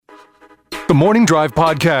The Morning Drive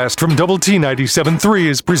podcast from Double T 97.3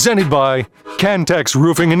 is presented by Cantex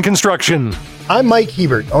Roofing and Construction. I'm Mike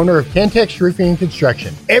Hebert, owner of Cantex Roofing and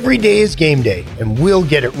Construction. Every day is game day, and we'll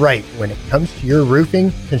get it right when it comes to your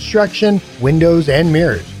roofing, construction, windows, and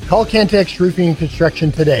mirrors. Call Cantex Roofing and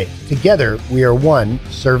Construction today. Together, we are one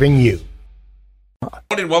serving you.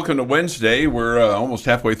 And welcome to Wednesday. We're almost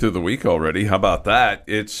halfway through the week already. How about that?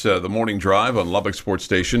 It's the Morning Drive on Lubbock Sports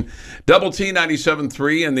Station, Double T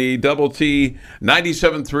 97.3 and the Double T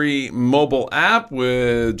 97.3 mobile app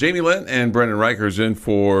with Jamie Lent and Brendan Reichers in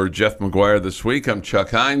for Jeff McGuire this week. I'm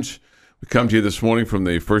Chuck Heinz. We come to you this morning from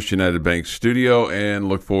the First United Bank studio and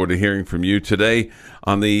look forward to hearing from you today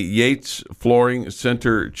on the Yates Flooring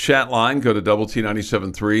Center chat line. Go to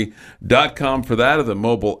doublet97.3.com for that, or the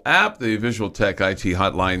mobile app. The Visual Tech IT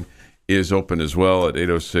hotline is open as well at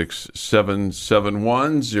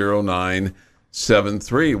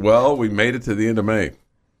 806-771-0973. Well, we made it to the end of May.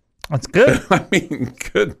 That's good. I mean,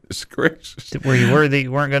 goodness gracious. Were you worried that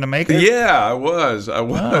you weren't going to make it? Yeah, I was. Oh,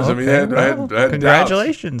 okay. I mean, I had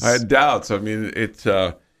congratulations. Doubts. I had doubts. I mean,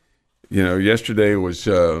 yesterday was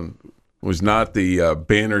not the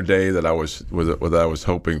banner day that I was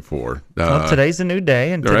hoping for. Well, today's a new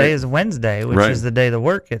day, and today is Wednesday, which is the day the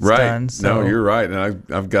work gets done. So. No, you're right, and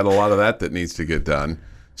I've got a lot of that needs to get done,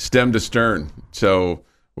 stem to stern. So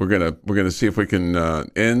we're gonna see if we can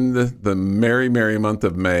end the merry month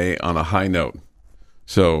of May on a high note.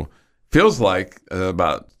 So feels like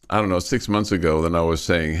about 6 months ago, then I was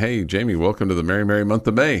saying, "Hey, Jamie, welcome to the merry month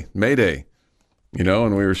of May, May Day."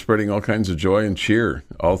 And we were spreading all kinds of joy and cheer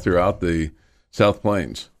all throughout the South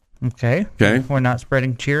Plains. Okay. We're not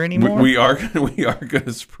spreading cheer anymore. We are going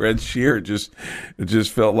to spread cheer. It just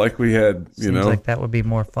felt like we had, Seems like that would be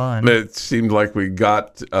more fun. It seemed like we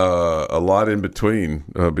got a lot in between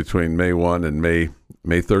May 1 and May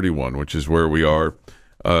 31, which is where we are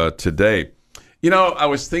today. I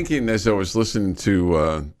was thinking as I was listening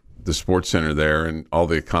to the Sports Center there and all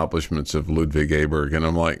the accomplishments of Ludwig Aberg, and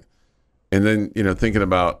I'm like, and then thinking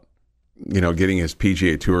about getting his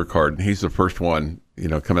PGA Tour card, and he's the first one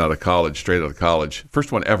coming out of college, straight out of college,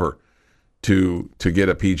 first one ever to get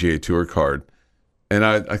a PGA Tour card. And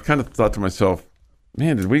I kind of thought to myself,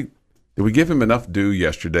 man, did we give him enough due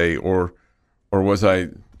yesterday, or was I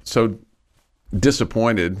so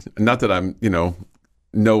disappointed? Not that I'm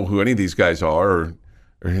know who any of these guys are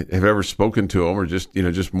or have ever spoken to them, or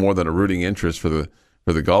just more than a rooting interest for the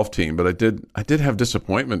golf team, but I did have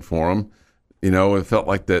disappointment for him. It felt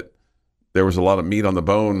like that there was a lot of meat on the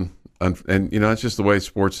bone, and it's just the way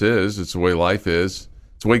sports is. It's the way life is.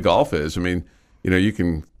 It's the way golf is. I mean, you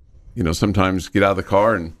can, sometimes get out of the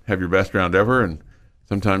car and have your best round ever, and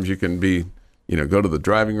sometimes you can be, go to the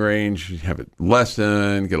driving range, have a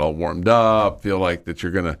lesson, get all warmed up, feel like that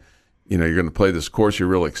you're gonna play this course you're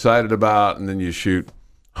really excited about, and then you shoot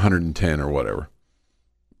 110 or whatever.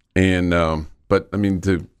 And but I mean,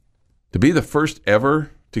 to be the first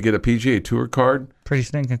ever to get a PGA Tour card, pretty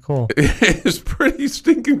stinking cool. It's pretty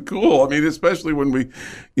stinking cool. I mean, especially when we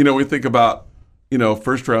think about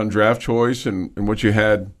first round draft choice and what you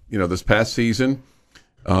had this past season,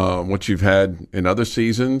 what you've had in other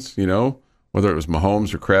seasons, whether it was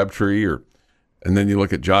Mahomes or Crabtree, and then you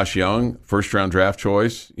look at Josh Young, first round draft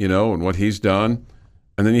choice, and what he's done,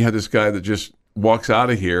 and then you have this guy that just walks out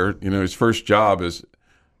of here. His first job is.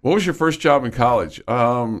 What was your first job in college?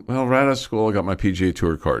 Well, right out of school, I got my PGA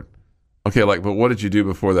Tour card. Okay, but what did you do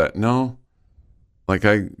before that? No, I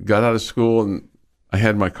got out of school and I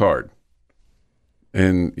had my card.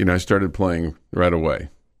 And, I started playing right away.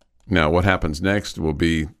 Now, what happens next will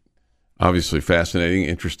be obviously fascinating,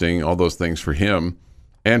 interesting, all those things for him,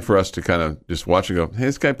 and for us to kind of just watch and go, hey,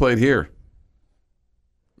 this guy played here.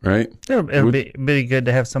 Right? It'll be good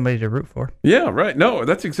to have somebody to root for. Yeah, right. No,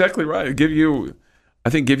 that's exactly right. It'll give you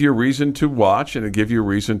a reason to watch, and it'll give you a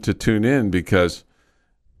reason to tune in, because,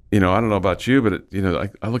 I don't know about you, but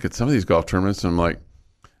I look at some of these golf tournaments and I'm like,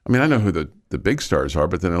 I mean, I know who the big stars are,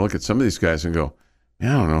 but then I look at some of these guys and go, I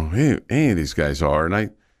don't know who any of these guys are. And I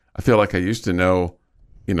feel like I used to know,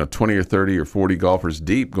 20 or 30 or 40 golfers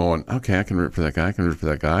deep, going, okay, I can root for that guy. I can root for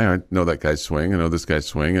that guy. I know that guy's swing. I know this guy's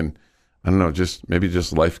swing. And I don't know, maybe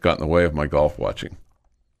life got in the way of my golf watching.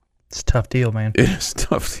 It's a tough deal, man. It's a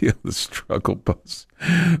tough deal. The struggle bus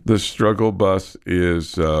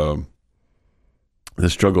is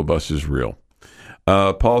real.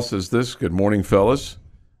 Paul says this: good morning, fellas.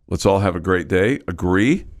 Let's all have a great day.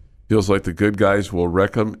 Agree. Feels like the good guys will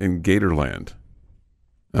wreck them in Gatorland.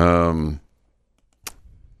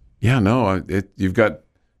 You've got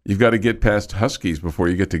to get past Huskies before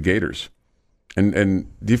you get to Gators. And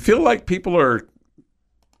do you feel like people are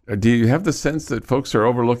do you have the sense that folks are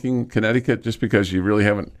overlooking Connecticut just because you really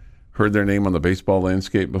haven't heard their name on the baseball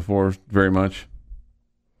landscape before very much?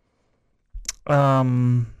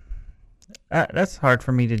 That's hard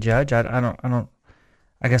for me to judge. I don't.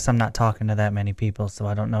 I guess I'm not talking to that many people, so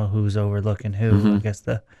I don't know who's overlooking who. Mm-hmm. I guess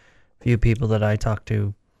the few people that I talk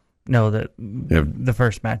to know that the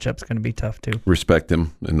first matchup's going to be tough too. Respect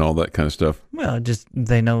them and all that kind of stuff. Well, just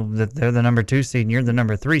they know that they're the number 2 seed and you're the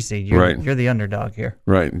number 3 seed. You're the underdog here.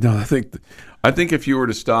 Right. No, I think if you were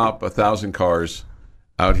to stop 1,000 cars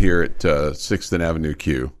out here at 6th and Avenue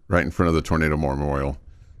Q, right in front of the Tornado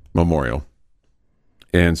Memorial,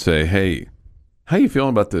 and say, "Hey, how you feeling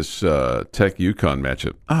about this Tech UConn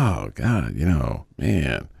matchup?" Oh God,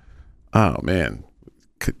 man. Oh man.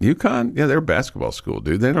 UConn, yeah, they're a basketball school,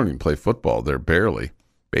 dude. They don't even play football. They're barely.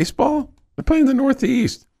 Baseball? They're playing in the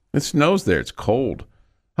Northeast. It snows there. It's cold.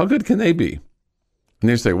 How good can they be? And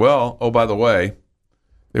they say, well, oh, by the way,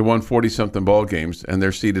 they won 40-something ball games, and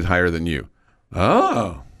they're seated higher than you.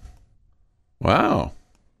 Oh, wow.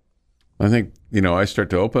 I think, I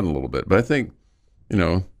start to open a little bit. But I think,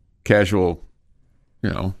 casual,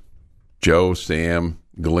 Joe, Sam,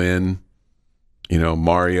 Glenn,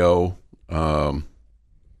 Mario,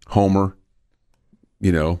 Homer,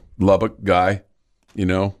 Lubbock guy,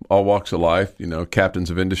 all walks of life, captains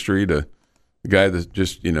of industry to the guy that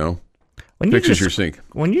just, fixes your sink.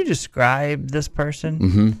 When you describe this person,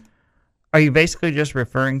 mm-hmm. Are you basically just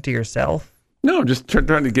referring to yourself? No, just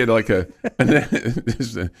trying to get like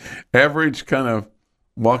just an average kind of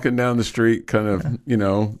walking down the street kind of,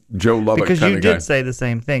 Joe Lubbock because kind of guy. Because you did say the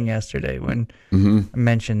same thing yesterday when mm-hmm. I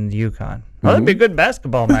mentioned UConn. Well, that'd be a good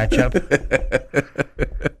basketball matchup.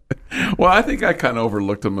 Well, I think I kind of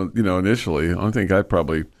overlooked them, initially. I think I'm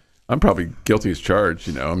probably guilty as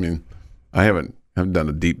charged. I mean, I haven't done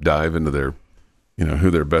a deep dive into their,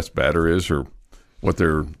 who their best batter is or what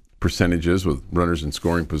their percentage is with runners in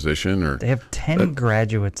scoring position. Or they have 10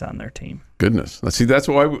 graduates on their team. Goodness, see, that's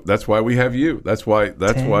why we have you. That's why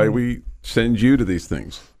we send you to these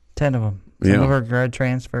things. 10 of them. Some of them are grad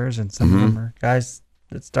transfers, and some mm-hmm. of them are guys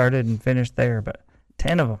that started and finished there. But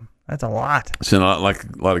 10 of them. That's a lot. So not like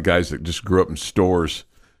a lot of guys that just grew up in Stores,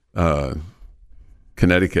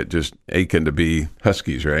 Connecticut, just aching to be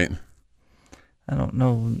Huskies, right? I don't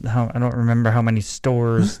remember how many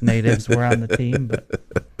Stores natives were on the team, but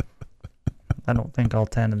I don't think all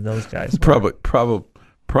 10 of those guys were.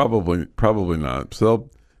 Probably not. So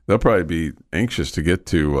they'll probably be anxious to get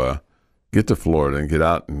to Florida and get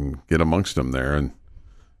out and get amongst them there.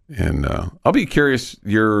 And I'll be curious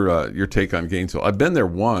your take on Gainesville. I've been there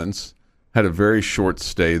once, had a very short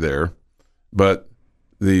stay there, but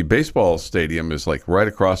the baseball stadium is like right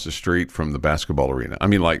across the street from the basketball arena. I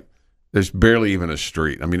mean, like there's barely even a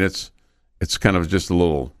street. I mean, it's kind of just a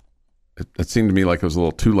little. It seemed to me like it was a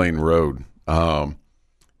little 2-lane road. And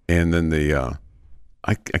then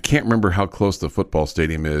I can't remember how close the football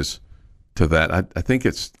stadium is to that. I think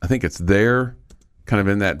it's there. Kind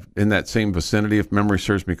of in that same vicinity, if memory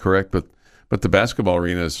serves me correct, but the basketball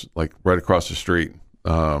arena is like right across the street.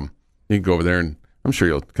 You can go over there, and I'm sure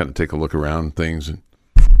you'll kind of take a look around things and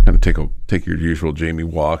kind of take your usual Jamie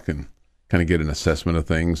walk and kind of get an assessment of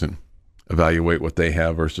things and evaluate what they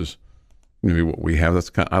have versus maybe what we have.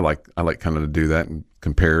 That's I like kind of to do that and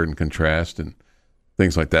compare and contrast and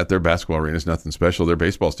things like that. Their basketball arena is nothing special. Their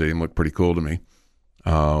baseball stadium looked pretty cool to me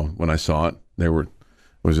when I saw it. It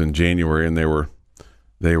was in January, and they were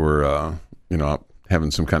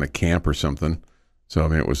having some kind of camp or something. So I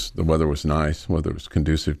mean, the weather was nice. Weather was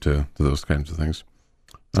conducive to those kinds of things.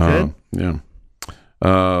 Good. Yeah.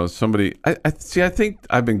 Somebody, I see. I think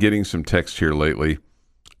I've been getting some text here lately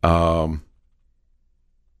about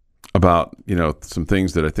some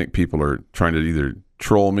things that I think people are trying to either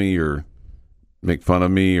troll me or make fun of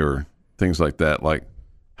me or things like that. Like,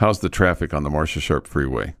 how's the traffic on the Marcia Sharp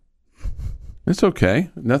Freeway? It's okay.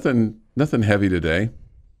 Nothing heavy today.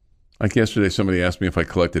 Like yesterday, somebody asked me if I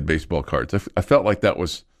collected baseball cards. I felt like that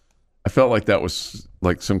was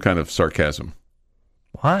like some kind of sarcasm.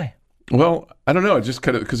 Why? Well, I don't know. It just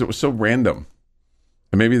kind of because it was so random,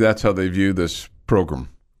 and maybe that's how they view this program,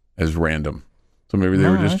 as random. So maybe they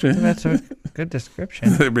were just. That's a good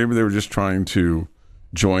description. Maybe they were just trying to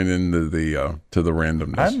join into the to the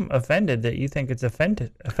randomness. I'm offended that you think it's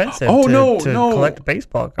offensive. No. Collect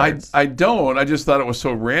baseball cards. I don't. I just thought it was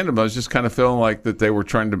so random. I was just kind of feeling like that they were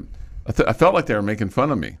trying to. I felt like they were making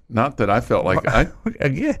fun of me. Not that I felt like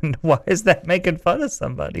Again, why is that making fun of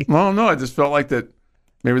somebody? Well, no, I just felt like that.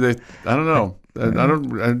 Maybe they. I don't know. I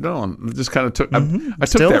don't know. I just kind of took. I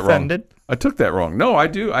took that offended. Wrong. I took that wrong. No, I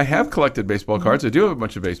do. I have collected baseball cards. I do have a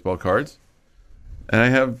bunch of baseball cards, and I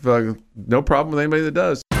have no problem with anybody that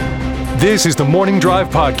does. This is the Morning Drive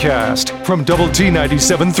Podcast from Double T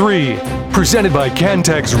 97.3, presented by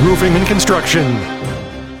Cantex Roofing and Construction.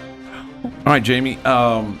 All right, Jamie.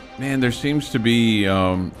 Man, there seems to be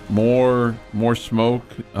more smoke.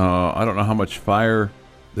 I don't know how much fire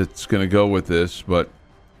that's going to go with this, but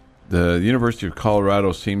the University of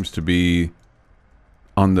Colorado seems to be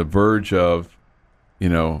on the verge of,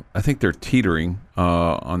 I think they're teetering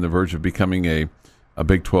on the verge of becoming a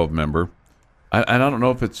Big 12 member. I don't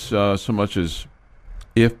know if it's so much as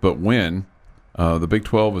if, but when. The Big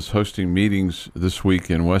 12 is hosting meetings this week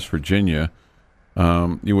in West Virginia.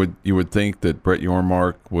 You would think that Brett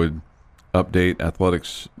Yormark would update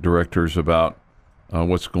athletics directors about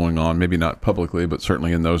what's going on. Maybe not publicly, but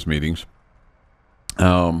certainly in those meetings.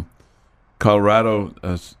 Colorado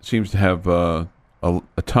seems to have a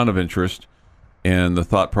ton of interest, and the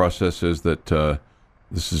thought process is that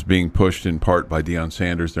this is being pushed in part by Deion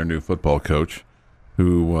Sanders, their new football coach,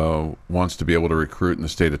 who wants to be able to recruit in the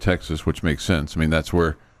state of Texas, which makes sense. I mean, that's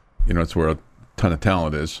where, it's where a ton of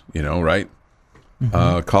talent is, right?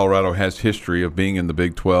 Mm-hmm. Colorado has history of being in the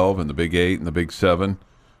Big 12 and the Big 8 and the Big 7,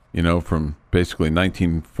 from basically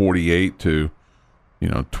 1948 to,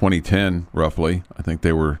 2010, roughly. I think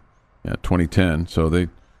they were 2010. So they've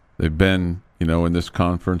been, in this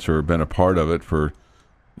conference or been a part of it for,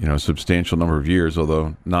 a substantial number of years,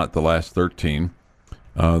 although not the last 13.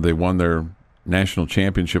 They won their national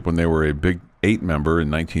championship when they were a Big 8 member in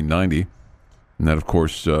 1990. And that, of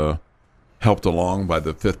course, helped along by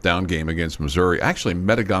the fifth down game against Missouri. I actually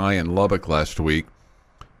met a guy in Lubbock last week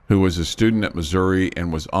who was a student at Missouri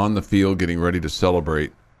and was on the field getting ready to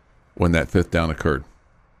celebrate when that fifth down occurred.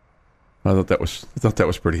 I thought that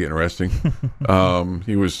was pretty interesting.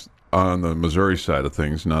 He was on the Missouri side of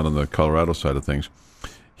things, not on the Colorado side of things.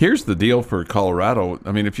 Here's the deal for Colorado.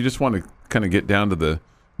 I mean, if you just want to kind of get down to the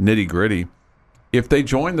nitty gritty, if they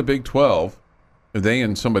join the Big 12, they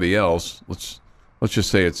and somebody else, let's just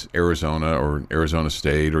say it's Arizona or Arizona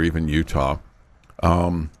State or even Utah.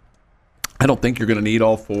 I don't think you're going to need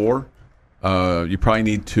all four. You probably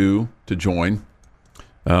need two to join.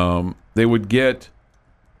 They would get,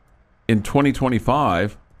 in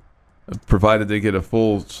 2025, provided they get a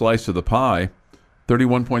full slice of the pie,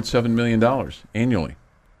 $31.7 million annually.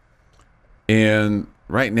 And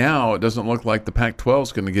right now, it doesn't look like the Pac-12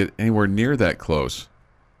 is going to get anywhere near that close.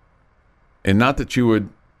 And not that you would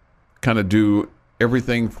kind of do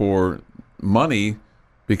everything for money,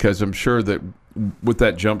 because I'm sure that with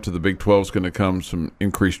that jump to the Big 12 is going to come some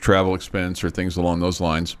increased travel expense or things along those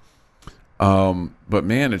lines. But,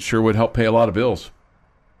 man, it sure would help pay a lot of bills.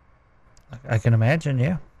 I can imagine,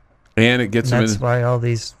 yeah. And it gets them in. That's why all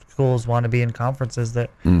these schools want to be in conferences that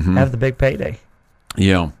have the big payday.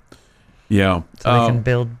 Yeah. Yeah. So they can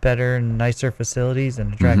build better and nicer facilities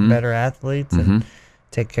and attract better athletes and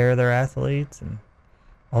take care of their athletes and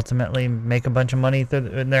ultimately make a bunch of money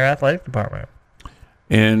in their athletic department.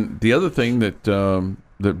 And the other thing that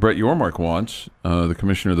that Brett Yormark wants, the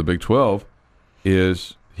commissioner of the Big 12,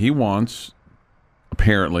 is he wants,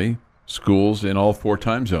 apparently, schools in all four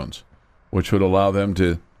time zones, which would allow them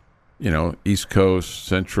to, East Coast,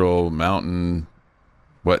 Central, Mountain,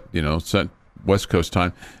 West Coast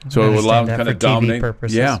time. So it would allow them kind of dominate.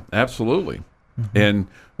 Purposes. Yeah, absolutely. And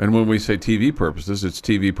when we say TV purposes, it's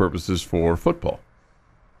TV purposes for football.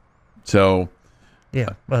 So, yeah,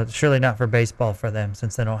 well, surely not for baseball for them,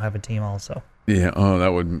 since they don't have a team also. Yeah,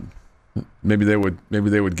 that would maybe they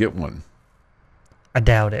would get one. I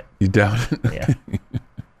doubt it. You doubt it? Yeah.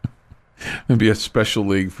 It'd be a special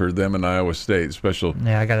league for them in Iowa State.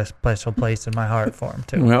 Yeah, I got a special place in my heart for them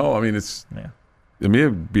too. Well, I mean,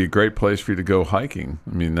 it'd be a great place for you to go hiking.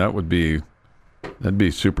 I mean, that'd be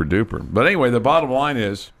super duper. But anyway, the bottom line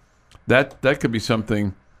is that could be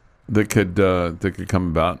something that could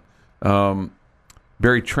come about.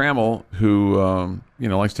 Barry Trammell, who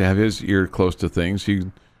likes to have his ear close to things,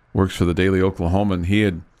 he works for the Daily Oklahoman. He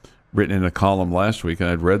had written in a column last week, and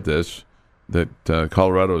I'd read this, that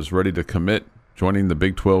Colorado is ready to commit joining the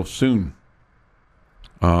Big 12 soon.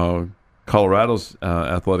 Colorado's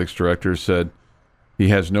athletics director said he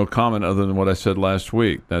has no comment other than what I said last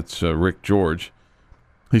week. That's Rick George.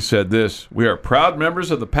 He said this: "We are proud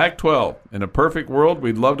members of the Pac-12. In a perfect world,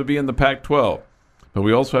 we'd love to be in the Pac-12. But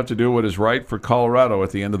we also have to do what is right for Colorado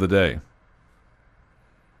at the end of the day."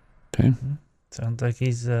 Okay. Sounds like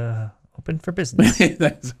he's open for business.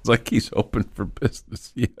 That sounds like he's open for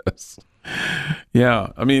business, yes.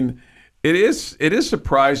 Yeah, I mean, it is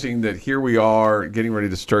surprising that here we are getting ready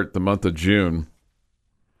to start the month of June,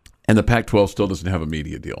 and the Pac-12 still doesn't have a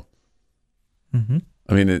media deal.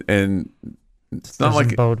 I mean, and it's not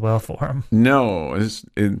like bode well for him. No,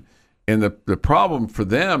 and And the problem for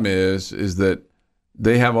them is that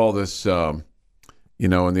they have all this, in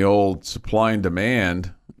the old supply and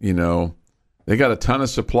demand, they got a ton of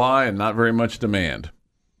supply and not very much demand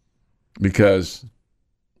because,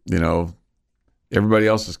 everybody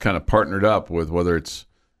else is kind of partnered up with whether it's,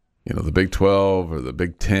 the Big 12 or the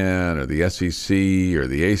Big 10 or the SEC or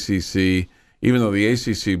the ACC. Even though the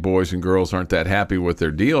ACC boys and girls aren't that happy with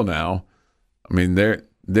their deal now, I mean,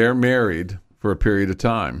 they're married for a period of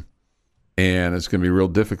time. And it's going to be real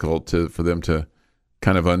difficult for them to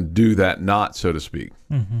kind of undo that knot, so to speak.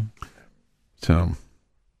 Mm-hmm. So,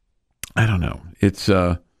 I don't know. It's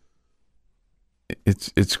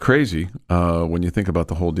crazy when you think about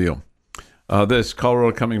the whole deal. This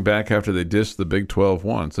Colorado coming back after they dissed the Big 12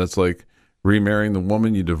 once. That's like remarrying the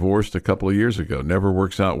woman you divorced a couple of years ago. Never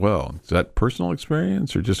works out well. Is that personal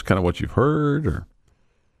experience or just kind of what you've heard or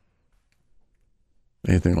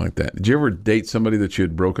anything like that? Did you ever date somebody that you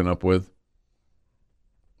had broken up with?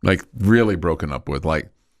 Like really broken up with, like,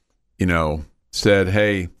 said,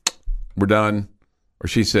 hey, we're done. Or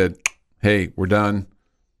she said, hey, we're done.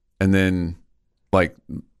 And then like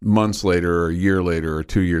months later or a year later or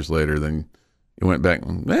 2 years later, then you went back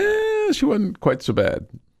and, she wasn't quite so bad.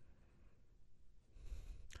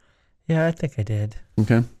 Yeah, I think I did.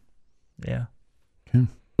 Okay. Yeah. Okay.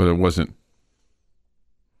 But it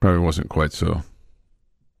probably wasn't quite so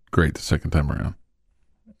great the second time around.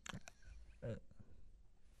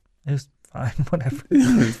 It was fine, whatever.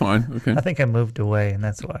 It's fine. Okay. I think I moved away, and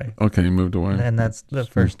that's why. Okay, you moved away. And that's the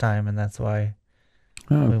first time, and that's why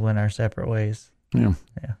we went our separate ways. Yeah.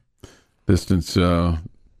 Yeah. Distance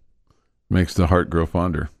makes the heart grow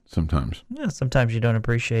fonder sometimes. Yeah, sometimes you don't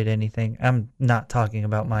appreciate anything. I'm not talking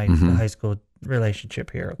about my high school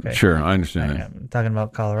relationship here, okay? Sure, I understand. I'm talking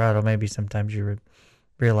about Colorado. Maybe sometimes you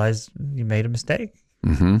realize you made a mistake.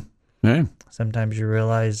 Mm-hmm. Yeah. Sometimes you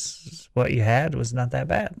realize what you had was not that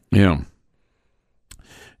bad. Yeah.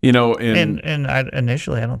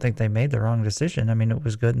 Initially, I don't think they made the wrong decision. I mean, it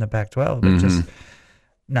was good in the Pac-12, but just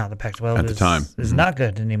now the Pac-12 at the time is not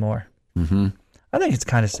good anymore. Mm-hmm. I think it's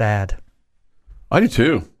kind of sad. I do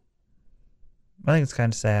too. I think it's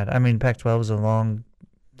kind of sad. I mean, Pac-12 is a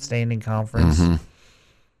long-standing conference,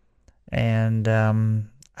 and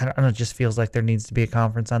I don't know. It just feels like there needs to be a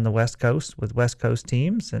conference on the West Coast with West Coast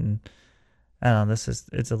teams, and I don't know.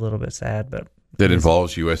 It's a little bit sad, but that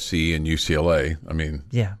involves USC and UCLA. I mean,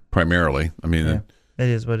 yeah, primarily. I mean, it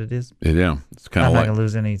is what it is. Yeah, it's kind of I'm like not gonna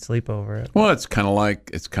lose any sleep over it. Well, it's kind of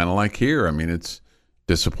like here. I mean, it's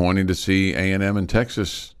disappointing to see A&M and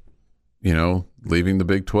Texas, leaving the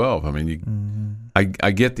Big 12. I mean, I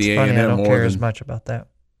get the A&M more. I don't care as much about that.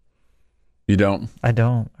 You don't? I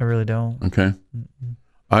don't. I really don't. Okay.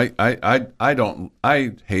 I don't.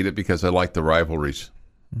 I hate it because I like the rivalries.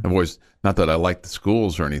 I've always, not that I like the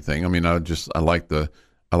schools or anything. I mean, I like the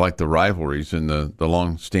rivalries and the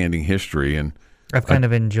long-standing history. And I've kind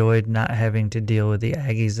of enjoyed not having to deal with the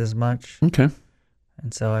Aggies as much. Okay.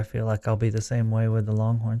 And so I feel like I'll be the same way with the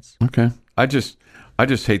Longhorns. Okay. I just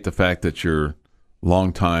hate the fact that you're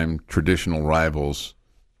longtime traditional rivals,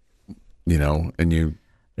 and you.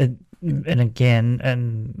 I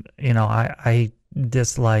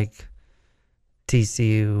dislike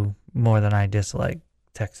TCU more than I dislike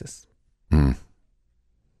Texas. Okay.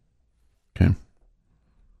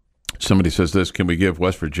 Somebody says this: can we give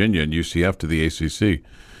West Virginia and UCF to the ACC?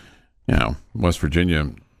 West Virginia,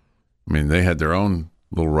 I mean, they had their own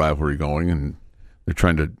little rivalry going, and they're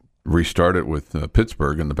trying to restart it with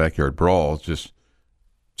Pittsburgh in the backyard brawl. It's just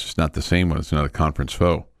not the same when it's not a conference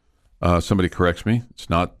foe. Somebody corrects me. It's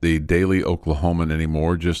not the Daily Oklahoman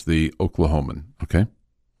anymore, just the Oklahoman. Okay?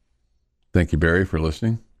 Thank you, Barry, for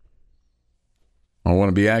listening. I want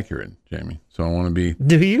to be accurate, Jamie. So I want to be...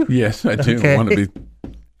 Do you? Yes, I do. Okay. I want to be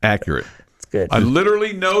accurate. It's good. I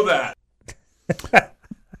literally know that.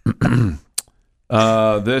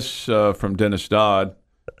 This from Dennis Dodd.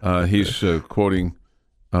 He's quoting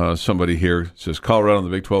somebody here. It says, Colorado and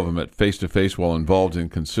the Big 12 have met face-to-face while involved in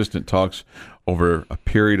consistent talks over a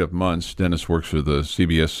period of months. Dennis works for the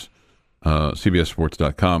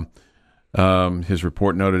CBSSports.com. His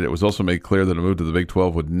report noted it was also made clear that a move to the Big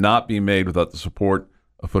 12 would not be made without the support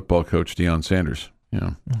of football coach Deion Sanders.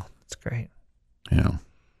 Oh, that's great. Yeah.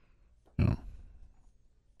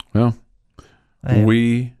 Well,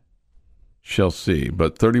 we shall see.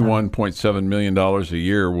 But $31.7 million a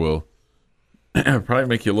year will probably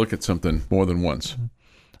make you look at something more than once.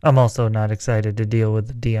 I'm also not excited to deal with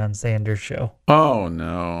the Deion Sanders show. Oh,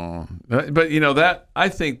 no. But, that I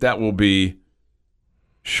think that will be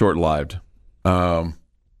short-lived. I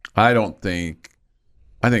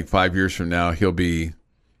think 5 years from now he'll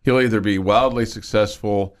either be wildly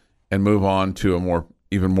successful and move on to a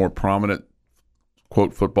even more prominent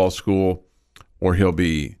quote football school, or he'll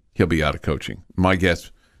be out of coaching. My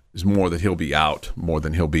guess is more that he'll be out more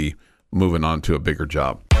than he'll be moving on to a bigger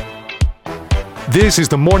job. This is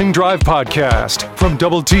the Morning Drive Podcast from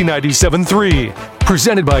Double T 97.3,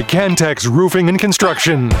 presented by Cantex Roofing and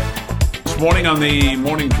Construction. This morning on the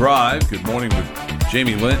Morning Drive, good morning with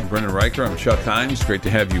Jamie Lent and Brendan Riker. I'm Chuck Heinz. Great to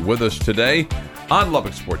have you with us today on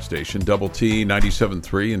Lubbock Sports Station, Double T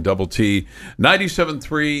 97.3 and Double T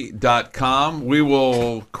 97.3.com. We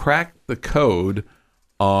will crack the code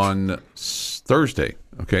on Thursday.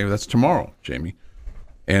 Okay, that's tomorrow, Jamie.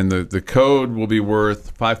 And the code will be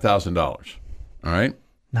worth $5,000. All right?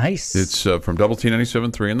 Nice. It's from Double T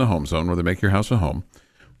 97.3 in the home zone, where they make your house a home.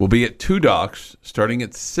 We'll be at 2 docks starting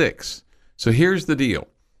at 6. So here's the deal.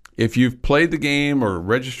 If you've played the game or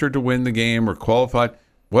registered to win the game or qualified,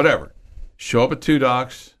 whatever, show up at 2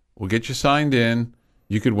 docks. We'll get you signed in.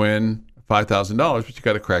 You could win $5,000, but you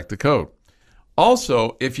got to crack the code.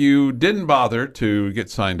 Also, if you didn't bother to get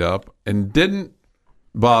signed up and didn't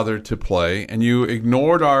bother to play, and you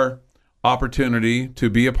ignored our opportunity to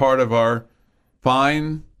be a part of our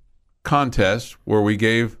fine contest where we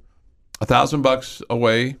gave $1,000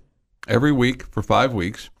 away every week for 5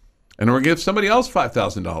 weeks, and we're going to give somebody else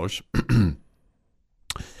 $5,000.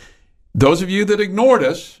 Those of you that ignored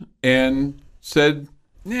us and said,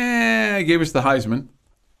 nah, gave us the Heisman,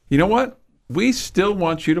 you know what? We still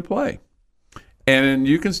want you to play. And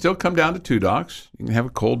you can still come down to 2 docks. You can have a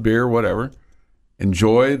cold beer, whatever.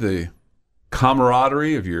 Enjoy the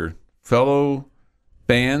camaraderie of your fellow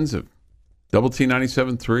fans of Double T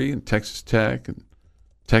 97.3 and Texas Tech and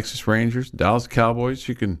Texas Rangers, Dallas Cowboys.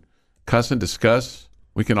 You can cuss and discuss.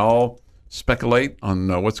 We can all speculate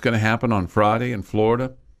on what's going to happen on Friday in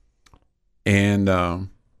Florida. And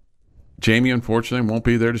Jamie, unfortunately, won't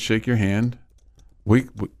be there to shake your hand.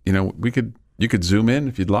 You could zoom in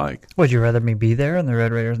if you'd like. Would you rather me be there and the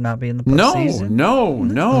Red Raiders not be in the postseason?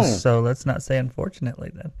 No. So let's not say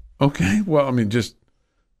unfortunately then. Okay. Well, I mean, just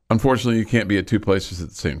unfortunately, you can't be at 2 places at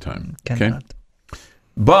the same time. Cannot. Okay.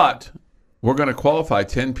 But we're going to qualify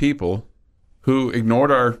 10 people who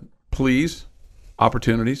ignored our pleas,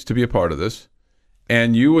 opportunities to be a part of this,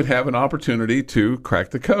 and you would have an opportunity to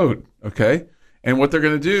crack the code. Okay. And what they're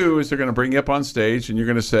going to do is they're going to bring you up on stage, and you're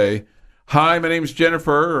going to say, "Hi, my name's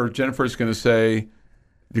Jennifer," or Jennifer's going to say,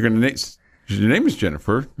 your name is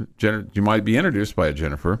Jennifer. You might be introduced by a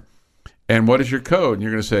Jennifer. And what is your code? And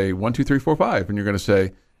you're going to say 1, 2, 3, 4, 5. And you're going to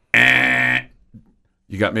say,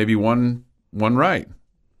 you got maybe one right.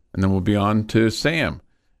 And then we'll be on to Sam.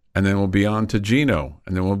 And then we'll be on to Gino.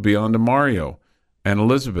 And then we'll be on to Mario and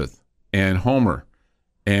Elizabeth and Homer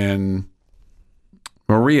and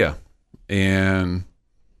Maria and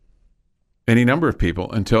any number of people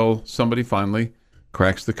until somebody finally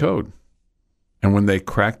cracks the code. And when they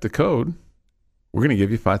crack the code, we're going to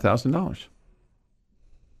give you $5,000.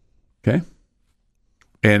 Okay?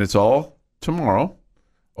 And it's all tomorrow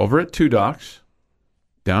over at 2 docks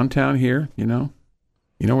downtown here, you know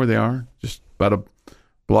where they are, just about a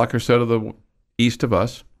block or so to the east of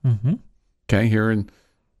us. Mm-hmm. Okay, here in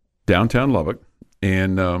downtown Lubbock.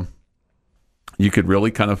 And you could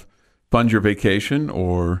really kind of fund your vacation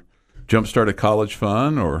or jumpstart a college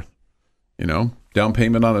fund or, down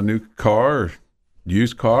payment on a new car or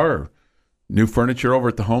used car or new furniture over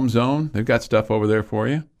at the Home Zone. They've got stuff over there for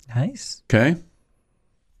you. Nice. Okay.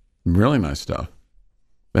 Really nice stuff.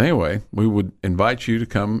 But anyway, we would invite you to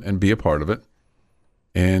come and be a part of it.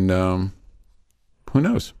 And who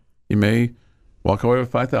knows? You may walk away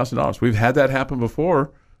with $5,000. We've had that happen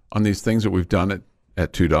before on these things that we've done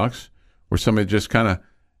at 2 docks, where somebody just kind of,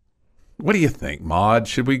 "What do you think, Maud?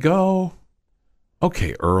 Should we go?"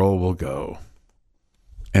 "Okay, Earl will go."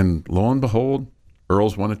 And lo and behold,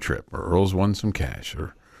 Earl's won a trip, or Earl's won some cash,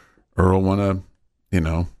 or Earl won a,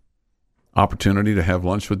 opportunity to have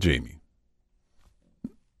lunch with Jamie.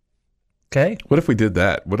 Okay. What if we did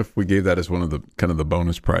that? What if we gave that as one of the kind of the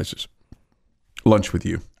bonus prizes? Lunch with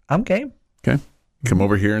you. I'm game. Okay. Come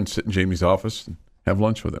over here and sit in Jamie's office and have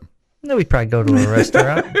lunch with him. No, we'd probably go to a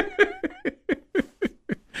restaurant.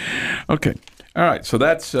 Okay. All right. So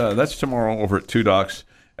that's tomorrow over at 2 docks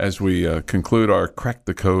as we conclude our Crack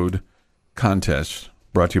the Code contest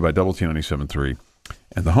brought to you by Double T 97.3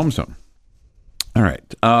 and the Home Zone. All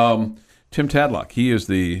right. Tim Tadlock, he is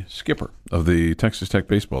the skipper of the Texas Tech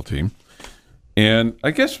baseball team. And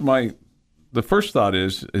I guess the first thought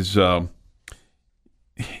is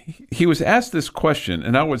he was asked this question,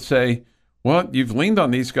 and I would say, well, you've leaned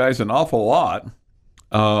on these guys an awful lot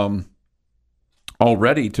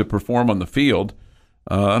already to perform on the field.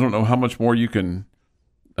 I don't know how much more you can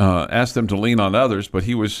asked them to lean on others, but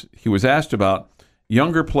he was asked about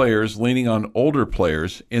younger players leaning on older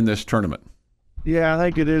players in this tournament. Yeah, I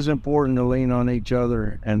think it is important to lean on each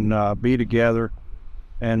other and be together.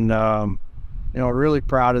 And, really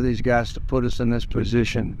proud of these guys to put us in this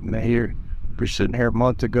position. We're sitting here a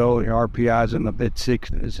month ago, the RPI's in the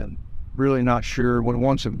mid-60s, and really not sure. We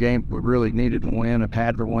won some games we really needed to win and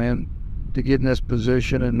had to win to get in this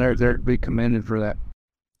position, and they're to be commended for that.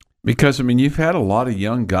 Because, you've had a lot of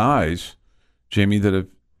young guys, Jamie, that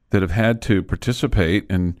have had to participate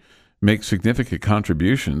and make significant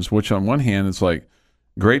contributions, which on one hand is like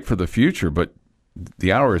great for the future, but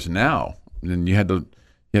the hour is now, and you had to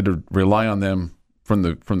rely on them from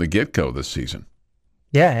the get-go this season.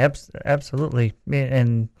 Yeah, absolutely.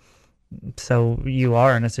 And so you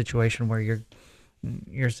are in a situation where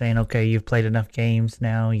you're saying, okay, you've played enough games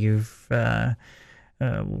now. We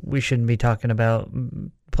shouldn't be talking about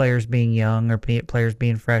players being young or players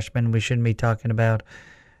being freshmen. We shouldn't be talking about,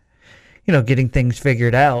 getting things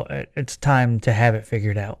figured out. It's time to have it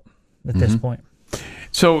figured out at this point.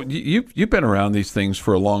 So you've been around these things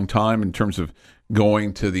for a long time in terms of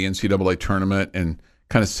going to the NCAA tournament and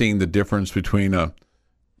kind of seeing the difference between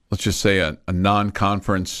let's just say a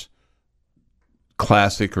non-conference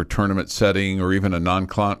classic or tournament setting, or even a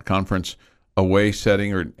non-conference away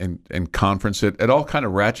setting and conference. It all kind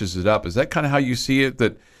of ratchets it up. Is that kind of how you see it,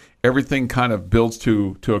 that everything kind of builds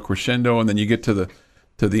to a crescendo, and then you get to the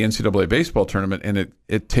NCAA baseball tournament and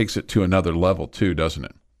it takes it to another level too, doesn't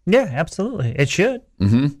it? Yeah, absolutely. It should.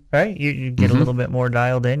 Right? You get a little bit more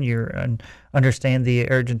dialed in. You understand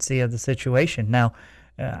the urgency of the situation. Now,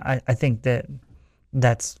 I think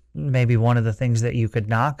that's maybe one of the things that you could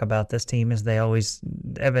knock about this team is they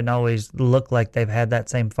haven't always looked like they've had that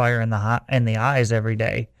same fire in the eyes every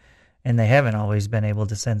day, and they haven't always been able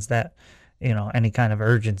to sense that, any kind of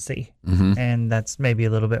urgency. And that's maybe a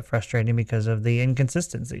little bit frustrating because of the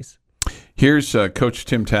inconsistencies. Here's Coach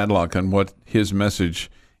Tim Tadlock on what his message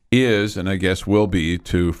is, and I guess will be,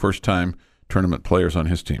 to first-time tournament players on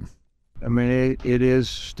his team. It is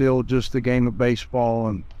still just the game of baseball,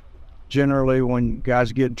 and generally when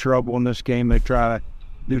guys get in trouble in this game, they try to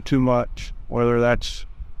do too much, whether that's,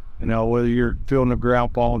 whether you're feeling a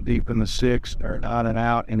ground ball deep in the sixth or not and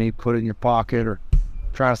out and he put it in your pocket, or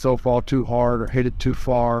trying to throw a ball too hard or hit it too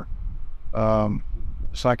far.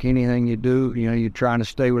 It's like anything you do, you're trying to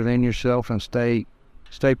stay within yourself and stay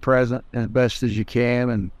present as best as you can.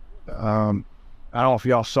 And I don't know if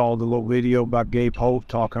y'all saw the little video about Gabe Holt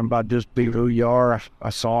talking about just be who you are. I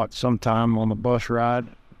saw it sometime on the bus ride.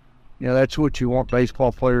 That's what you want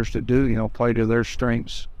baseball players to do, play to their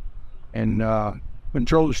strengths and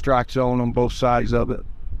control the strike zone on both sides of it.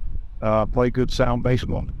 Play good, sound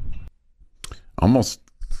baseball. Almost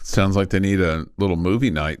sounds like they need a little movie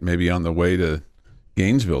night maybe on the way to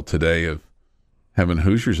Gainesville today, of having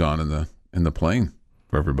Hoosiers on in the plane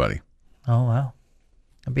for everybody. Oh, wow.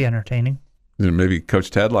 That'd be entertaining. And maybe Coach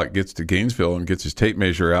Tadlock gets to Gainesville and gets his tape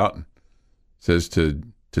measure out and says to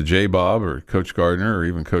J. Bob or Coach Gardner or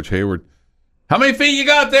even Coach Hayward, "How many feet you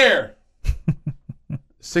got there?"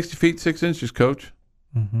 60 feet, 6 inches, Coach.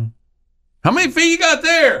 How many feet you got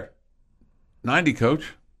there? 90,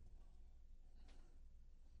 Coach.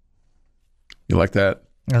 You like that?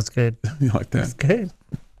 That's good. You like that? That's good.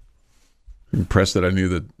 Impressed that I knew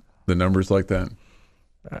the numbers like that.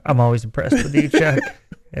 I'm always impressed with you, Chuck,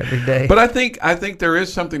 every day. But I think there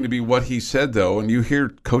is something to be what he said, though, and you hear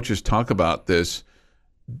coaches talk about this.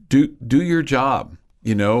 Do your job,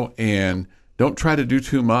 and don't try to do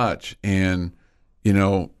too much. And,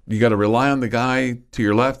 you got to rely on the guy to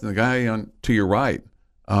your left and the guy to your right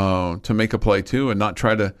to make a play too, and not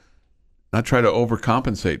try to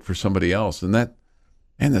overcompensate for somebody else. And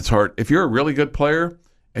that's hard. If you're a really good player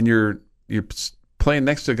and you're playing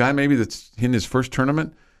next to a guy maybe that's in his first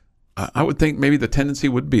tournament, I would think maybe the tendency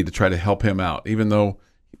would be to try to help him out, even though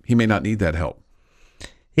he may not need that help.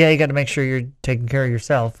 Yeah, you got to make sure you're taking care of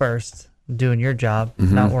yourself first, doing your job,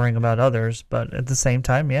 not worrying about others. But at the same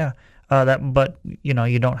time, yeah,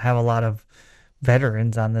 you don't have a lot of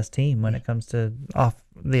veterans on this team when it comes to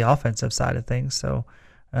the offensive side of things. So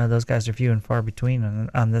those guys are few and far between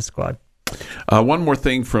on this squad. One more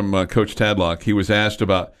thing from Coach Tadlock. He was asked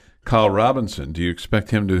about Kyle Robinson. Do you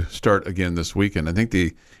expect him to start again this weekend? I think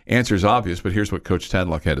the answer is obvious, but here's what Coach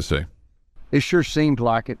Tadlock had to say. It sure seemed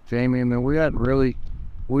like it, Jamie.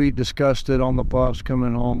 We discussed it on the bus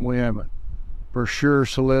coming home. We haven't for sure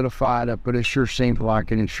solidified it, but it sure seemed like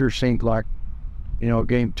it. It sure seemed like,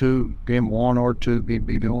 game 1 or 2 he'd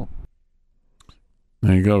be doing.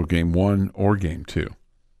 There you go, game 1 or game 2.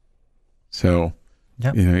 So,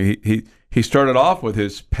 yep. He started off with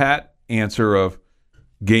his pat answer of,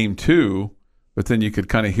 game 2, but then you could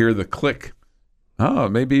kind of hear the click. Oh, it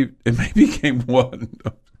may be game 1.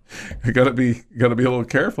 You got to be a little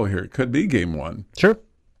careful here. It could be game 1. Sure.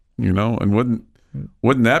 And wouldn't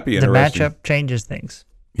that be interesting? The matchup changes things.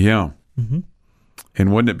 Yeah. Mm-hmm.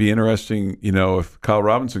 And wouldn't it be interesting, if Kyle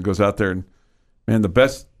Robinson goes out there and, man, the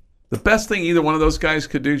best thing either one of those guys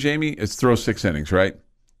could do, Jamie, is throw 6 innings, right?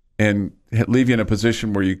 And leave you in a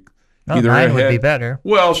position where you either 9 would be better.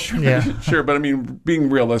 Well, sure, yeah. Sure, but I mean, being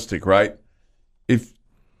realistic, right? If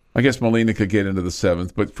I guess Molina could get into the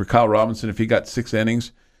 7th, but for Kyle Robinson, if he got 6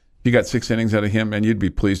 innings, out of him, man, you'd be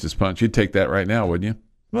pleased as punch. You'd take that right now, wouldn't you?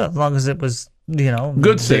 Well, as long as it was,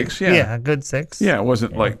 good 6, yeah. Yeah, good 6. Yeah, it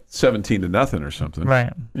wasn't like 17-0 or something.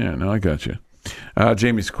 Right. Yeah, no, I got you.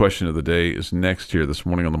 Jamie's question of the day is next here this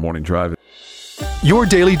morning on the Morning Drive. Your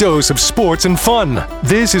daily dose of sports and fun.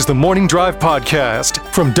 This is the Morning Drive Podcast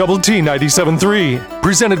from Double T 97.3,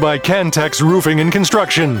 presented by Cantex Roofing and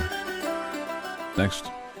Construction. Next,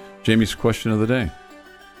 Jamie's question of the day.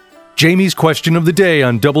 Jamie's question of the day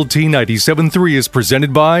on Double T 97.3 is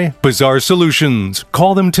presented by Bizarre Solutions.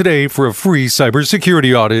 Call them today for a free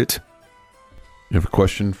cybersecurity audit. You have a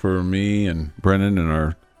question for me and Brennan and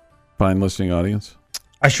our fine listening audience?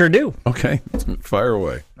 I sure do. Okay, fire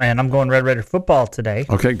away. And I'm going Red Raider football today.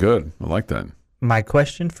 Okay, good. I like that. My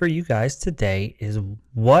question for you guys today is,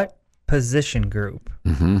 what position group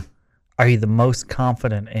are you the most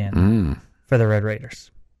confident in for the Red Raiders?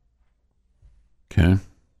 Okay.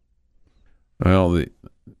 Well,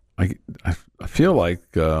 I feel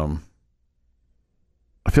like the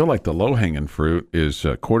low hanging fruit is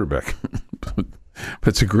quarterback, but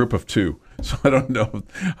it's a group of 2, so I don't know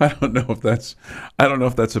if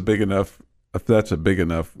that's a big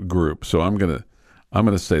enough group. So I'm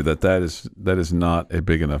gonna say that is not a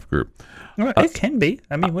big enough group. Well, it can be.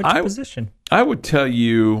 I mean, which position? I would tell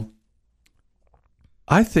you,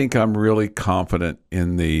 I think I'm really confident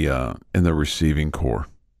in the receiving corps.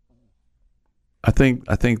 I think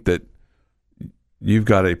that you've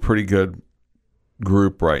got a pretty good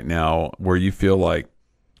group right now where you feel like,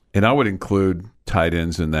 and I would include tight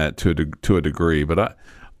ends in that to a degree, but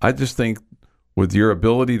I just think with your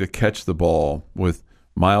ability to catch the ball with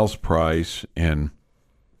Miles Price and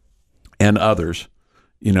others,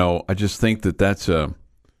 I just think that's a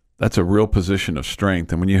real position of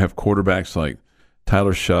strength. And when you have quarterbacks like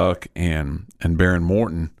Tyler Shuck and Baron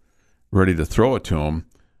Morton ready to throw it to them,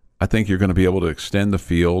 I think you're going to be able to extend the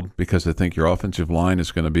field because I think your offensive line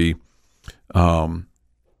is going to be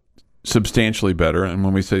substantially better. And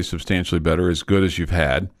when we say substantially better, as good as you've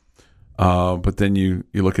had. But then you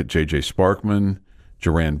look at J.J. Sparkman,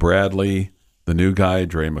 Jerran Bradley, the new guy,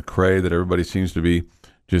 Dre McCray, that everybody seems to be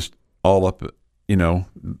just all up,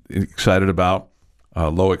 excited about.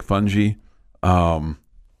 Loic Fungi,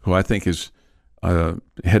 who I think is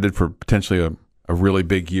headed for potentially a really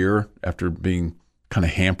big year after being kind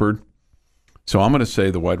of hampered. So I'm going to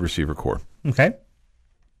say the wide receiver core. Okay.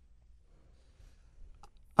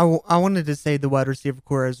 I wanted to say the wide receiver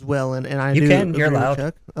core as well, and I you do can. agree You're with allowed.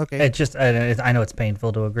 Chuck. Okay. It's just I know it's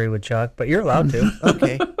painful to agree with Chuck, but you're allowed to.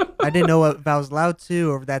 Okay. I didn't know if I was allowed to,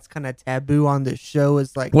 or if that's kind of taboo on the show.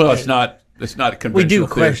 It's like, well, it's not a conventional.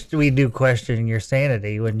 We do question your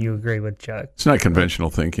sanity when you agree with Chuck. It's not conventional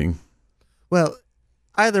thinking. Well,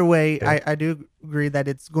 either way, I do agree that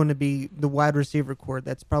it's going to be the wide receiver core.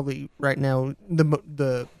 That's probably right now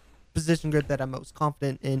the position group that I'm most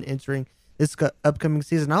confident in entering this upcoming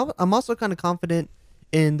season. I'm also kind of confident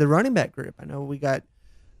in the running back group. I know we got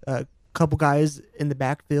a couple guys in the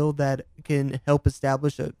backfield that can help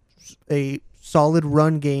establish a solid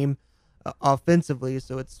run game offensively.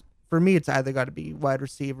 So for me, it's either got to be wide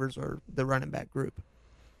receivers or the running back group.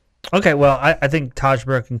 Okay, well, I think Taj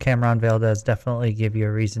Brook and Cameron Valdez definitely give you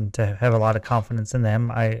a reason to have a lot of confidence in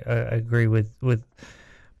them. I agree with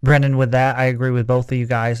Brennan with that. I agree with both of you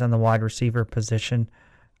guys on the wide receiver position.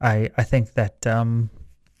 I think that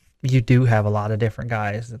you do have a lot of different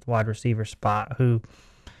guys at the wide receiver spot who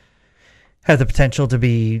have the potential to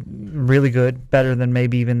be really good, better than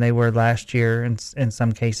maybe even they were last year in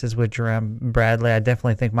some cases with Jerran Bradley. I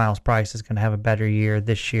definitely think Miles Price is going to have a better year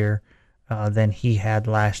this year than he had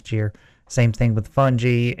last year. Same thing with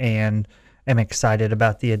Fungi, and am excited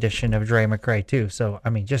about the addition of Dre McCray too. So, I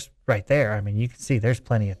mean, just right there, I mean, you can see there's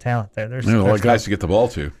plenty of talent there. There's a lot of guys to get the ball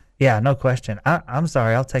to. Yeah, no question. I'm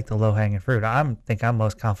sorry, I'll take the low-hanging fruit. I think I'm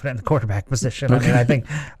most confident in the quarterback position. Okay. I mean,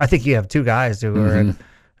 I think you have 2 guys who are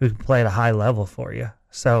who can play at a high level for you.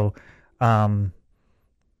 So, I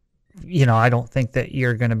don't think that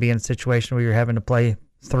you're going to be in a situation where you're having to play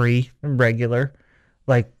 3 regular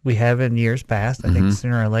like we have in years past. I think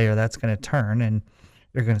sooner or later that's going to turn, and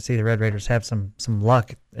you're going to see the Red Raiders have some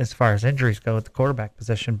luck as far as injuries go at the quarterback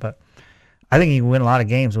position. But I think you can win a lot of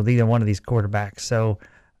games with either one of these quarterbacks. So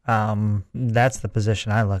that's the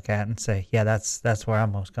position I look at and say, yeah, that's where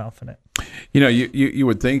I'm most confident. You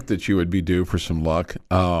would think that you would be due for some luck,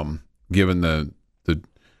 given the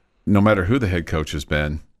no matter who the head coach has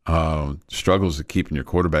been, struggles of keeping your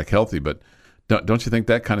quarterback healthy. But don't you think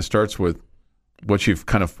that kind of starts with what you've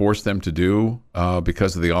kind of forced them to do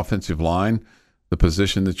because of the offensive line, the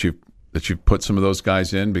position that you've put some of those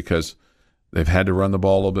guys in because they've had to run the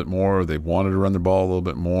ball a little bit more, or they've wanted to run the ball a little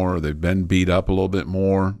bit more, or they've been beat up a little bit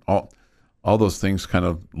more. All those things kind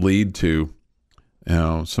of lead to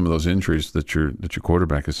some of those injuries that your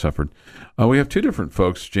quarterback has suffered. We have two different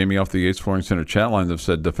folks, Jamie, off the Yates Flooring Center chat line that have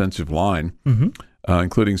said defensive line,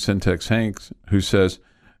 including Syntex Hanks, who says,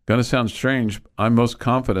 going to sound strange, I'm most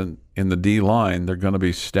confident in the D line. They're going to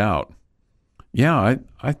be stout. Yeah,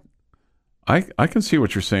 I can see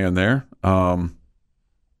what you're saying there. And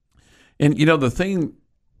the thing,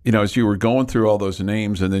 as you were going through all those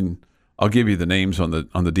names, and then I'll give you the names on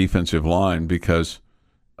the defensive line because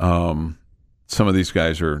some of these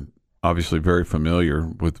guys are obviously very familiar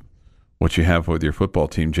with what you have with your football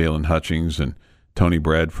team, Jalen Hutchings and Tony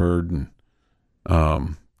Bradford and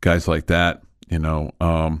guys like that, and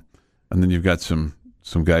then you've got some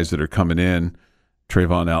guys that are coming in,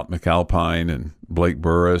 Trayvon McAlpine and Blake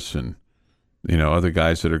Burris and, other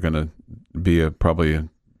guys that are going to be probably a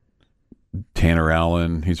Tanner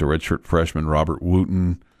Allen. He's a redshirt freshman. Robert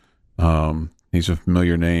Wooten. He's a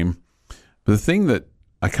familiar name. But the thing that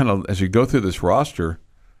I kind of, as you go through this roster,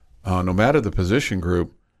 no matter the position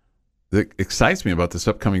group, that excites me about this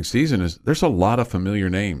upcoming season is there's a lot of familiar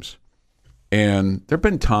names. And there have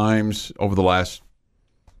been times over the last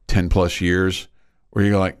 10-plus years where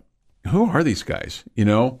you're like, who are these guys?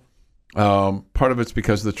 Part of it's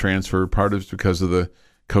because of the transfer. Part of it's because of the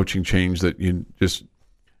coaching change that you just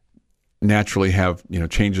naturally have,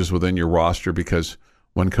 changes within your roster because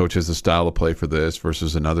one coach has a style of play for this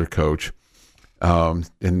versus another coach,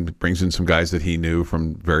 and brings in some guys that he knew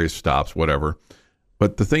from various stops, whatever.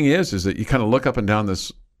 But the thing is that you kind of look up and down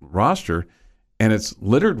this roster, and it's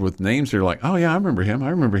littered with names that you're like, oh, yeah, I remember him.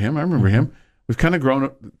 We've kind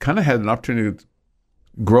of had an opportunity to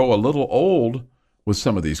grow a little old with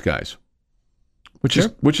some of these guys, which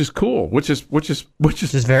is cool, which is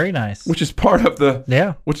very nice, which is part of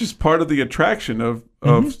the attraction of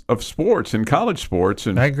sports and college sports.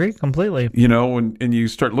 And I agree completely. And you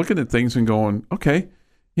start looking at things and going, okay,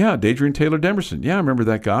 yeah, Dadrian Taylor Demerson, yeah, I remember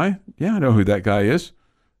that guy. Yeah, I know who that guy is.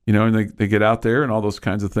 And they get out there and all those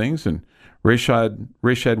kinds of things, and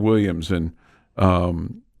Rashad Williams, and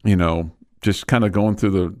just kind of going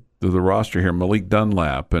through the roster here, Malik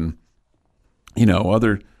Dunlap, and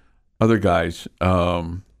other guys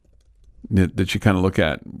that you kind of look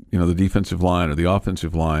at, the defensive line or the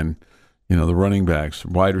offensive line, the running backs,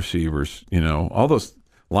 wide receivers, all those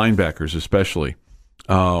linebackers especially,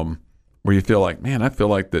 where you feel like, man, I feel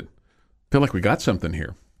like we got something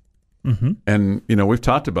here. Mm-hmm. And, we've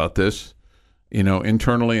talked about this,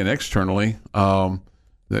 internally and externally,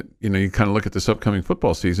 that, you kind of look at this upcoming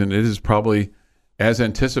football season. It is probably as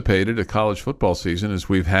anticipated a college football season as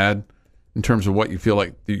we've had in terms of what you feel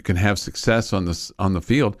like you can have success on the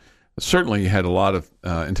field. Certainly you had a lot of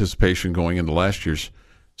anticipation going into last year's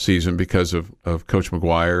season because of Coach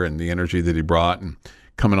McGuire and the energy that he brought, and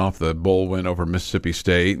coming off the bowl win over Mississippi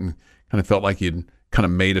State, and kind of felt like you'd kind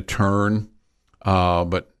of made a turn.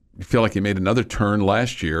 But you feel like you made another turn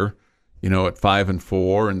last year, at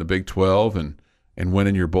 5-4 in the Big 12 and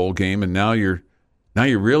winning your bowl game. And now you're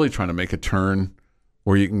really trying to make a turn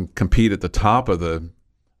where you can compete at the top of the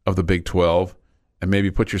Big 12 and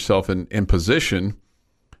maybe put yourself in position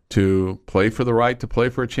to play for the right to play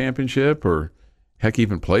for a championship, or heck,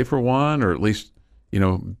 even play for one, or at least,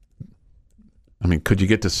 could you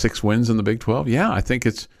get to 6 wins in the Big 12? Yeah, I think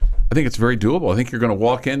it's very doable. I think you're going to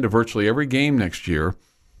walk into virtually every game next year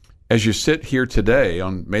as you sit here today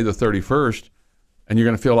on May the 31st, and you're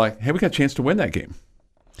going to feel like, hey, we got a chance to win that game.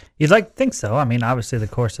 You'd like to think so. Obviously the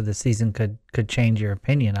course of the season could change your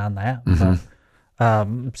opinion on that. Mm-hmm.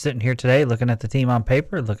 But sitting here today, looking at the team on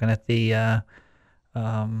paper, looking at the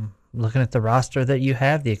roster that you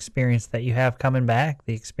have, the experience that you have coming back,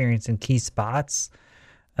 the experience in key spots,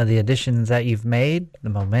 the additions that you've made, the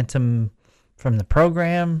momentum from the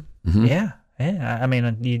program. Mm-hmm. Yeah.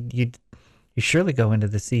 You surely go into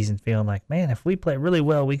the season feeling like, man, if we play really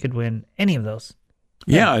well, we could win any of those.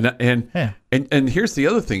 Yeah, and here's the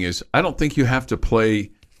other thing is, I don't think you have to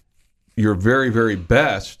play your very, very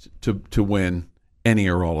best to win any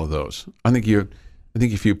or all of those. I think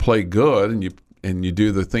if you play good and you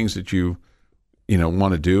do the things that you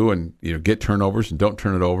want to do, and get turnovers and don't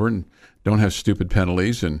turn it over and don't have stupid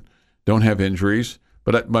penalties and don't have injuries.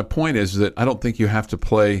 But my point is that I don't think you have to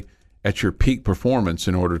play at your peak performance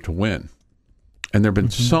in order to win. And there have been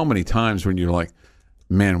so many times when you're like,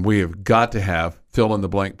 man, we have got to have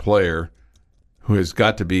fill-in-the-blank player who has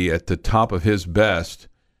got to be at the top of his best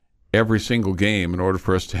every single game in order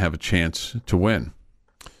for us to have a chance to win.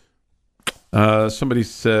 Somebody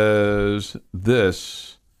says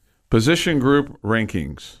this, position group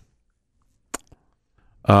rankings.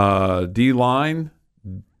 D-line,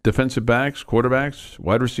 defensive backs, quarterbacks,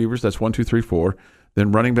 wide receivers, that's 1, 2, 3, 4.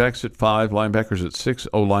 Then running backs at 5, linebackers at 6,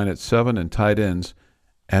 O-line at 7, and tight ends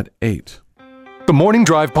at 8. The Morning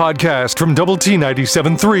Drive podcast from Double T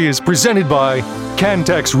 97.3 is presented by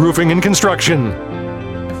Cantex Roofing and Construction.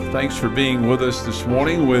 Thanks for being with us this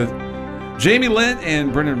morning with Jamie Lent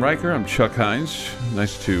and Brendan Riker. I'm Chuck Heinz.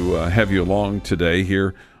 Nice to have you along today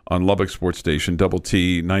here on Lubbock Sports Station, Double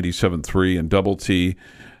T 97.3 and Double T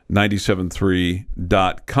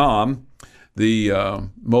 97.3.com. The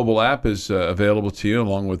mobile app is available to you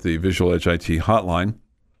along with the Visual Edge IT hotline.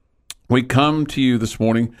 We come to you this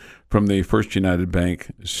morning from the First United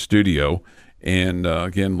Bank studio, and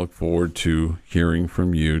again, look forward to hearing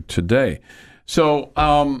from you today. So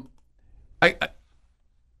I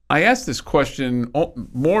asked this question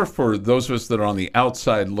more for those of us that are on the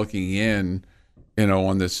outside looking in,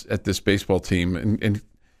 at this baseball team, and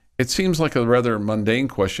it seems like a rather mundane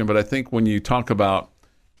question, but I think when you talk about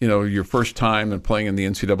your first time and playing in the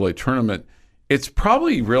NCAA tournament, it's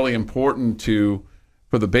probably really important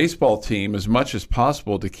for the baseball team as much as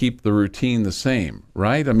possible to keep the routine the same,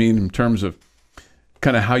 right? I mean, in terms of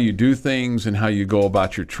kind of how you do things and how you go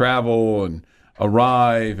about your travel and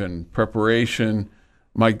arrive and preparation.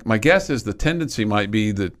 My guess is the tendency might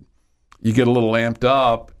be that you get a little amped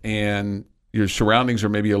up and your surroundings are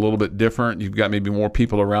maybe a little bit different. You've got maybe more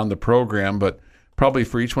people around the program, but probably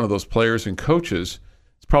for each one of those players and coaches,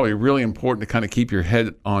 it's probably really important to kind of keep your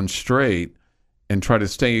head on straight and try to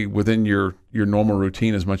stay within your normal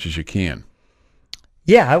routine as much as you can.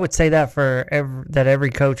 Yeah, I would say that every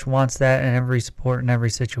coach wants that in every sport and every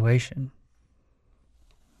situation.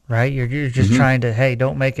 Right? You're just trying to, hey,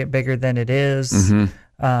 don't make it bigger than it is.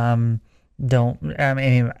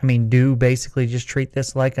 Do basically just treat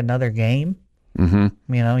this like another game.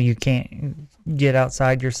 You can't get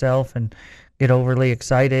outside yourself and get overly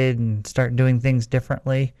excited and start doing things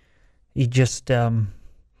differently. You just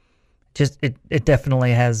it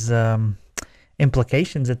definitely has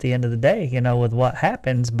implications at the end of the day, with what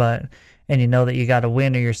happens, and that you got to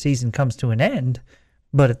win or your season comes to an end,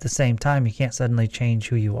 but at the same time you can't suddenly change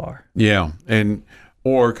who you are. Yeah,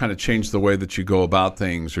 or kind of change the way that you go about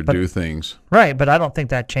things or do things. Right, but I don't think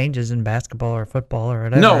that changes in basketball or football or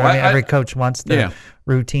whatever. No, every coach wants the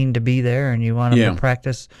routine to be there, and you want them to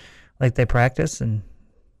practice like they practice and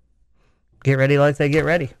get ready like they get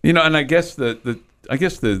ready. And I guess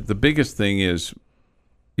the biggest thing is,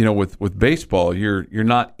 with baseball, you're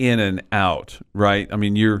not in and out, right? I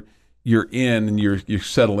mean, you're in and you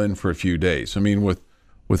settle in for a few days. I mean, with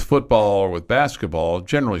football or with basketball,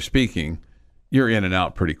 generally speaking, you're in and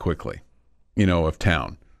out pretty quickly, of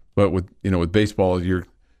town. But with baseball, you're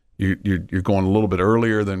going a little bit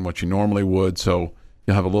earlier than what you normally would, so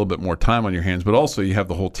you'll have a little bit more time on your hands. But also, you have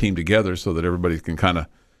the whole team together so that everybody can kind of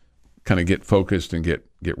get focused and get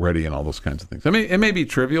ready and all those kinds of things. I mean, it may be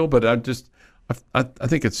trivial, but I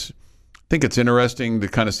think it's interesting to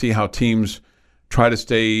kind of see how teams try to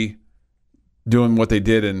stay doing what they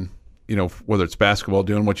did in, whether it's basketball,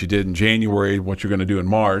 doing what you did in January, what you're going to do in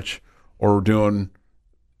March, or doing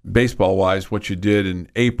baseball-wise what you did in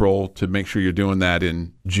April to make sure you're doing that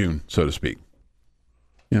in June, so to speak.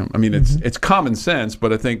 It's common sense,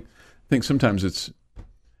 but I think sometimes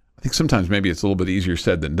sometimes maybe it's a little bit easier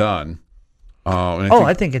said than done.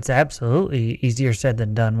 I think it's absolutely easier said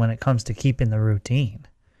than done when it comes to keeping the routine.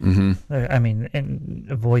 I mean, and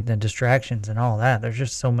avoiding the distractions and all that. There's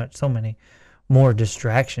just so many more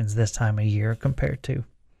distractions this time of year compared to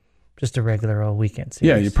just a regular old weekend series.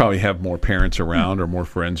 Yeah, you probably have more parents around or more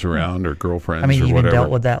friends around or girlfriends or whatever. You even dealt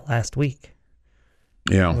with that last week.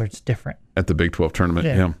 Yeah. Where it's different. At the Big 12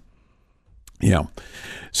 tournament, yeah.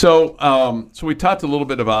 So we talked a little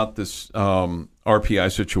bit about this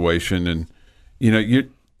RPI situation, and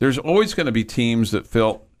there's always going to be teams that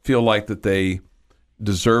feel like that they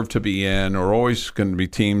deserve to be in, or always going to be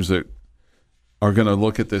teams that are going to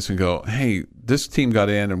look at this and go, "Hey, this team got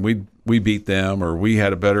in, and we beat them, or we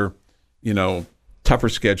had a better, tougher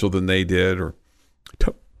schedule than they did, or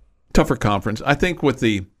tougher conference." I think with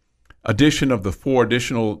the addition of the 4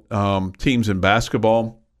 additional teams in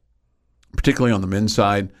basketball, particularly on the men's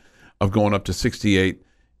side, of going up to 68,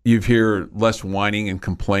 you hear less whining and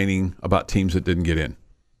complaining about teams that didn't get in.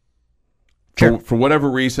 Sure. For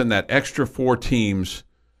whatever reason, that extra 4 teams,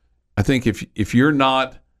 I think if you're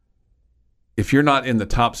not in the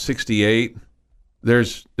top 68,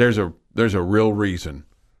 there's a real reason.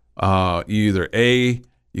 You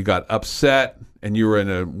got upset and you were in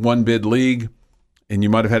a one-bid league, and you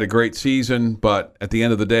might have had a great season, but at the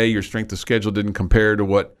end of the day, your strength of schedule didn't compare to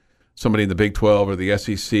what somebody in the Big 12 or the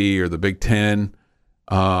SEC or the Big 10,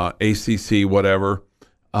 ACC, whatever.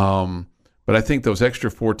 But I think those extra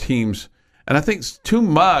 4 teams, and I think too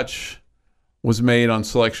much was made on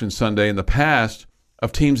Selection Sunday in the past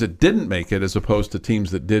of teams that didn't make it as opposed to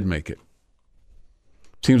teams that did make it.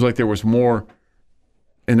 Seems like there was more,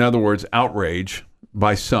 in other words, outrage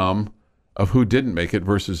by some of who didn't make it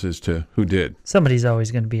versus as to who did. Somebody's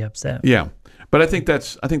always going to be upset. Yeah, but I think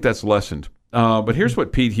that's lessened. But here's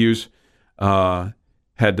what Pete Hughes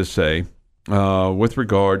had to say with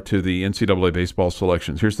regard to the NCAA baseball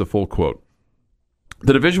selections. Here's the full quote.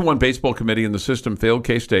 The Division I Baseball Committee and the system failed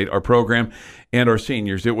K-State, our program, and our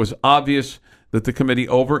seniors. It was obvious that the committee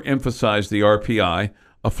overemphasized the RPI,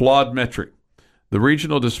 a flawed metric. The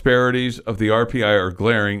regional disparities of the RPI are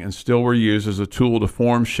glaring and still were used as a tool to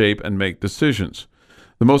form, shape, and make decisions.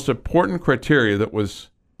 The most important criteria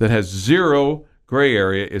that has zero gray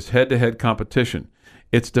area is head-to-head competition.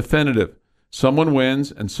 It's definitive. Someone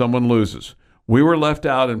wins and someone loses. We were left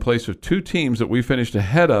out in place of 2 teams that we finished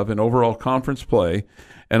ahead of in overall conference play,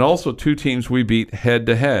 and also 2 teams we beat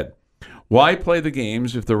head-to-head. Why play the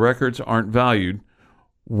games if the records aren't valued?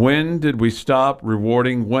 When did we stop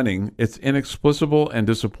rewarding winning? It's inexplicable and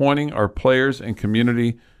disappointing. Our players and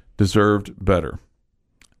community deserved better.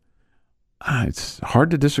 It's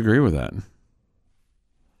hard to disagree with that.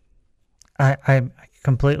 I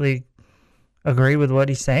completely agree with what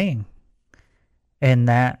he's saying. And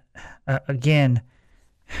that, again,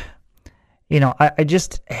 I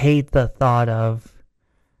just hate the thought of,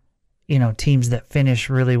 teams that finish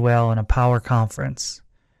really well in a power conference.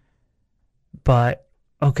 But,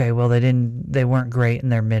 okay, well, they weren't great in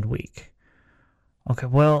their midweek. Okay,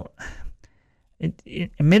 well,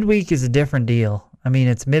 midweek is a different deal. I mean,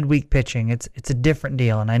 it's midweek pitching. It's a different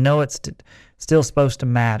deal. And I know it's still supposed to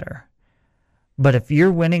matter. But if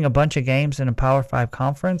you're winning a bunch of games in a Power 5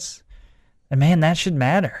 conference, man, that should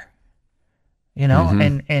matter.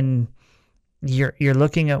 And you're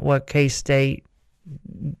looking at what K-State,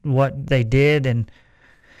 what they did, and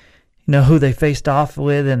who they faced off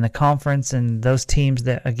with in the conference, and those teams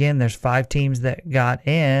that, again, there's 5 teams that got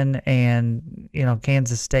in, and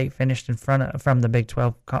Kansas State finished in front from the Big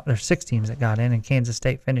 12. There's 6 teams that got in, and Kansas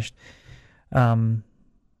State finished,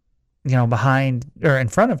 behind or in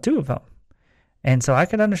front of 2 of them. And so I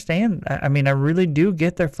could understand. I mean, I really do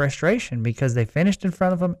get their frustration because they finished in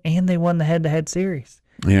front of them and they won the head-to-head series.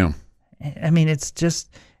 Yeah. I mean, it's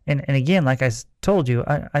just, and again, like I told you,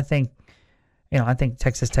 I think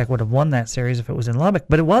Texas Tech would have won that series if it was in Lubbock,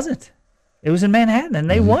 but it wasn't. It was in Manhattan, and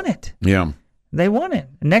they won it. Yeah. They won it.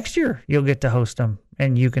 Next year, you'll get to host them,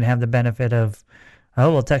 and you can have the benefit of,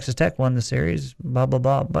 Texas Tech won the series, blah, blah,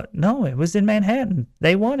 blah. But no, it was in Manhattan.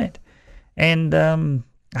 They won it. And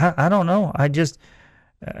I don't know. I just,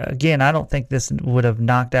 again, I don't think this would have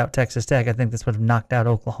knocked out Texas Tech. I think this would have knocked out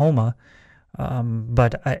Oklahoma.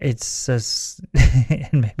 But it's just,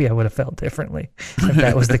 and maybe I would have felt differently if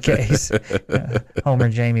that was the case. Homer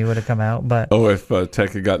Jamie would have come out. But if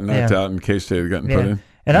Tech had gotten knocked out and K-State had gotten put in?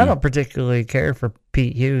 And I don't particularly care for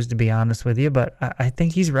Pete Hughes, to be honest with you, but I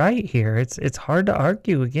think he's right here. It's hard to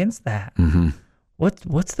argue against that. Mm-hmm.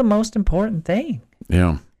 What's the most important thing?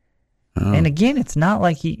 Yeah. Oh. And again, it's not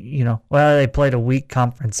like they played a weak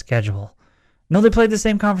conference schedule. No, they played the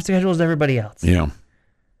same conference schedule as everybody else. Yeah.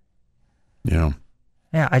 Yeah.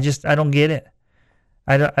 Yeah, I don't get it.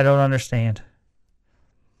 I don't understand.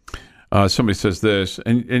 Somebody says this,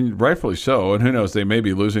 and rightfully so, and who knows, they may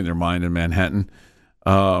be losing their mind in Manhattan.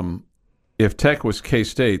 If Tech was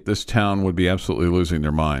K-State, this town would be absolutely losing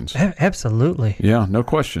their minds. Absolutely. Yeah, no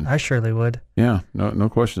question. I surely would. Yeah, no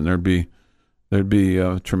question. There'd be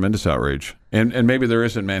tremendous outrage, and maybe there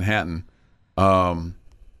is in Manhattan.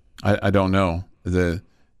 I don't know. They've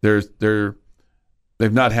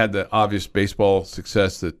not had the obvious baseball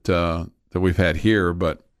success that we've had here,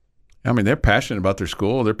 but I mean, they're passionate about their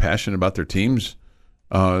school. They're passionate about their teams,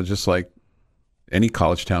 just like any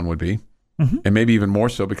college town would be, and maybe even more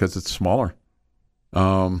so because it's smaller.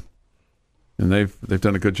 And they've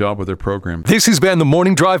done a good job with their program. This has been the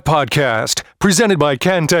Morning Drive Podcast, presented by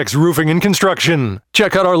Cantex Roofing and Construction.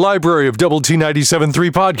 Check out our library of Double T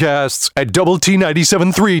 97.3 podcasts at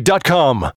doublet97.3.com.